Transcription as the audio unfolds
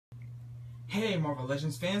Hey Marvel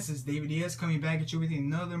Legends fans, this is David Diaz coming back at you with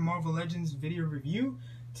another Marvel Legends video review.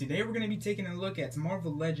 Today we're going to be taking a look at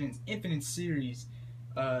Marvel Legends Infinite Series,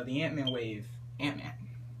 the Ant-Man wave, Ant-Man.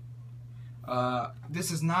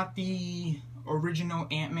 This is not the original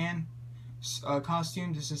Ant-Man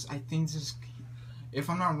costume. This is, if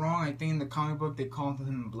I'm not wrong, I think in the comic book they called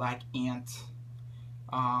him Black Ant.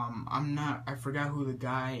 I forgot who the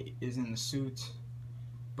guy is in the suit.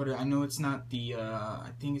 But I know it's not the, I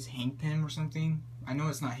think it's Hank Pym or something. I know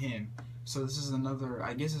it's not him. So this is another,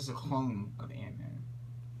 I guess it's a clone of Ant-Man.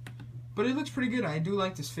 But it looks pretty good. I do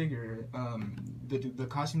like this figure. The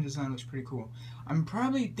costume design looks pretty cool. I'm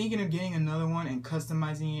probably thinking of getting another one and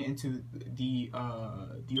customizing it into the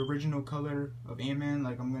original color of Ant-Man.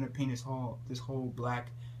 Like I'm going to paint this whole black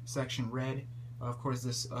section red. Of course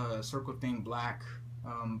this circle thing black,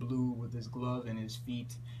 blue with his glove and his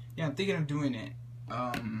feet. Yeah, I'm thinking of doing it.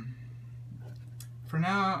 For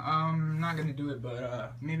now, I'm not gonna do it,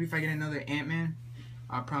 but maybe if I get another Ant-Man,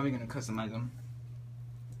 I'm probably gonna customize him.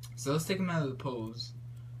 So let's take him out of the pose.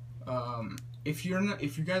 If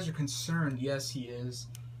you guys are concerned, yes, he is.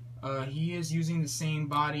 He is using the same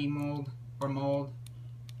body mold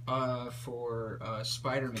for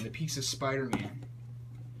Spider-Man, the peaks of Spider-Man,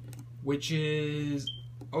 which is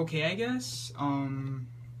okay, I guess.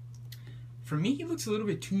 For me, he looks a little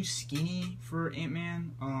bit too skinny for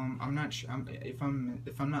Ant-Man. I'm not sure if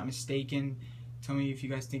I'm not mistaken. Tell me if you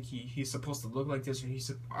guys think he's supposed to look like this, or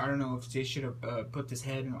I don't know if they should have put this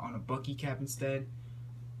head on a Bucky cap instead.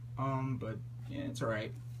 But yeah, it's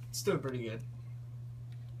alright. It's still pretty good.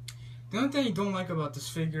 The only thing I don't like about this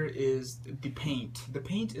figure is the paint. The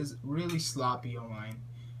paint is really sloppy on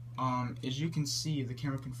mine. As you can see, if the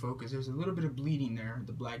camera can focus, there's a little bit of bleeding there,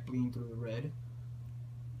 the black bleeding through the red.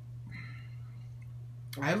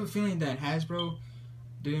 I have a feeling that Hasbro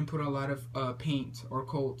didn't put a lot of paint or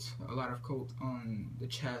coat on the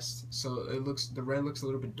chest, so the red looks a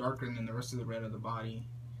little bit darker than the rest of the red of the body.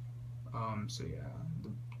 So yeah,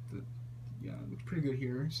 it looks pretty good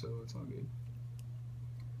here, so it's all good.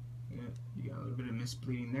 Yeah, you got a little bit of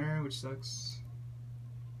misbleeding there, which sucks.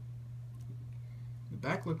 The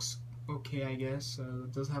back looks okay, I guess.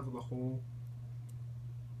 It does have the hole.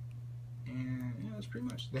 And yeah, that's pretty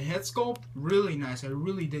much. The head sculpt, really nice. I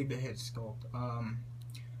really dig the head sculpt.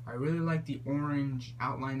 I really like the orange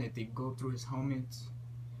outline that they go through his helmet.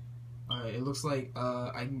 It looks like,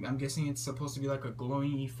 I'm guessing it's supposed to be like a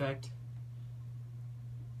glowing effect.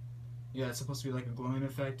 Yeah, it's supposed to be like a glowing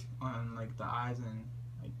effect on like the eyes, and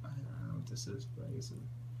I don't know what this is, but I guess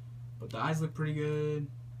but the eyes look pretty good.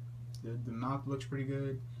 The mouth looks pretty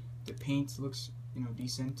good. The paint looks,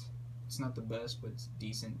 decent. It's not the best, but it's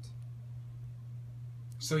decent.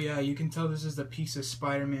 So yeah, you can tell this is the piece of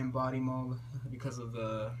Spider-Man body mold because of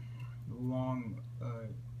the long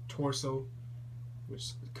torso,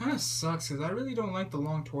 which kind of sucks because I really don't like the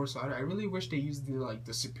long torso. I really wish they used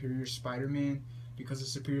the Superior Spider-Man, because the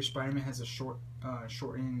Superior Spider-Man has a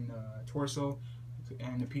shortened torso,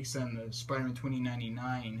 and the piece on the Spider-Man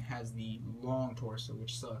 2099 has the long torso,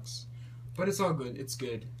 which sucks. But it's all good. It's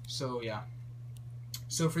good. So yeah.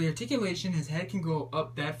 So for the articulation, his head can go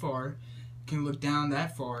up that far. Can look down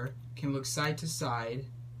that far, can look side to side.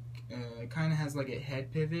 It kind of has like a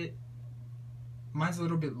head pivot. Mine's a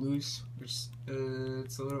little bit loose, which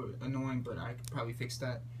it's a little annoying, but I could probably fix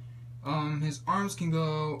that. His arms can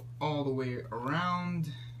go all the way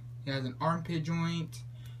around. He has an armpit joint,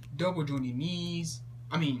 double jointed knees.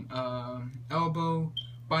 Elbow,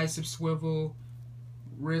 bicep swivel,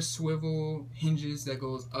 wrist swivel, hinges that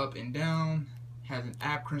goes up and down. Has an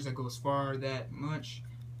ab crunch that goes far that much.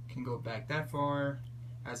 Can go back that far.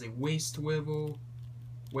 Has a waist swivel.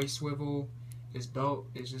 His belt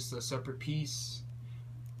is just a separate piece.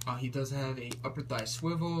 He does have a upper thigh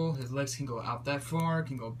swivel. His legs can go out that far,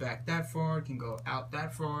 can go back that far, can go out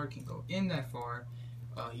that far, can go in that far.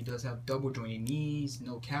 He does have double jointed knees,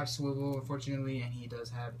 no calf swivel unfortunately, and he does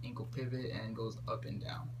have ankle pivot and goes up and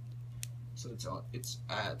down. So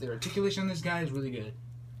the articulation on this guy is really good.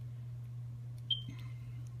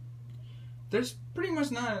 There's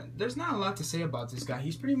not a lot to say about this guy.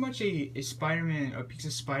 He's pretty much a Spider-Man, a piece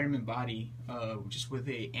of Spider-Man body, just with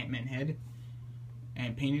a Ant-Man head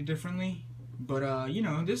and painted differently. But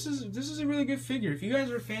this is a really good figure. If you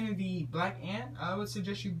guys are a fan of the Black Ant, I would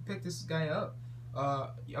suggest you pick this guy up.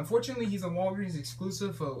 Unfortunately, he's a Walgreens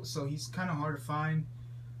exclusive, so he's kind of hard to find.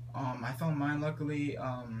 I found mine luckily.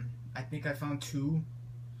 I think I found 2.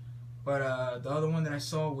 But the other one that I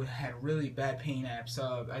saw had really bad paint apps.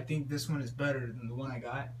 I think this one is better than the one I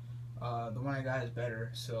got. The one I got is better.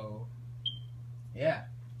 So yeah.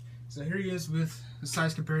 So here he is with the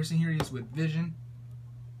size comparison. Here he is with Vision.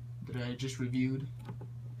 Did that I just reviewed.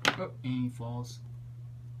 Oh, and he falls.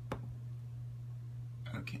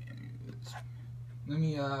 Okay. Let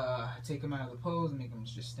me take him out of the pose and make him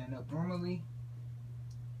just stand up normally.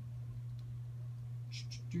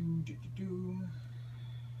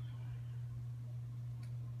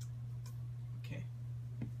 Okay.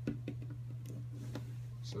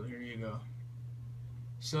 So here you go.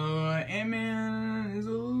 So Ant-Man is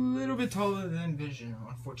a little bit taller than Vision,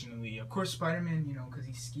 unfortunately. Of course, Spider-Man, you know, because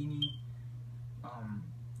he's skinny.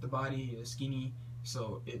 The body is skinny,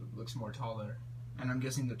 so it looks more taller. And I'm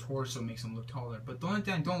guessing the torso makes him look taller. But the only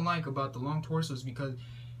thing I don't like about the long torso is because,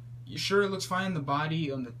 sure, it looks fine in the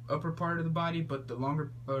body, on the upper part of the body, but the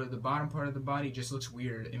longer, or the bottom part of the body just looks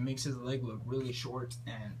weird. It makes his leg look really short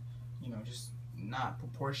and, you know, just not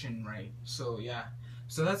proportioned right. So yeah,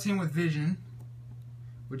 so that's him with Vision,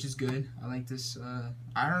 which is good. I like this.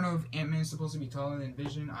 I don't know if Ant-Man is supposed to be taller than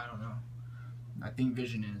Vision. I don't know. I think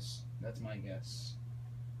Vision is. That's my guess.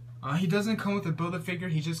 He doesn't come with a Build-A-Figure.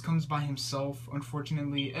 He just comes by himself.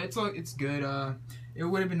 Unfortunately, it's good. It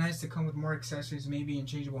would have been nice to come with more accessories, maybe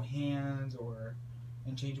interchangeable hands or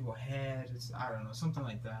interchangeable head. I don't know, something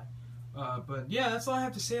like that. But yeah, that's all I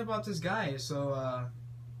have to say about this guy. So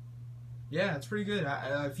yeah, it's pretty good.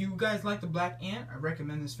 If you guys like the Black Ant, I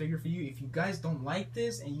recommend this figure for you. If you guys don't like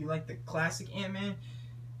this and you like the classic Ant-Man,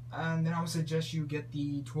 then I would suggest you get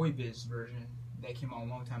the Toy Biz version that came out a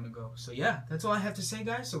long time ago. So yeah, that's all I have to say,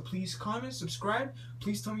 guys. So please comment, subscribe.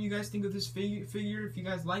 Please tell me you guys think of this figure. If you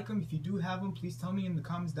guys like them, if you do have them, please tell me in the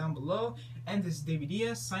comments down below. And this is David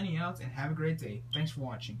Diaz signing out, and have a great day. Thanks for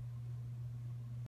watching.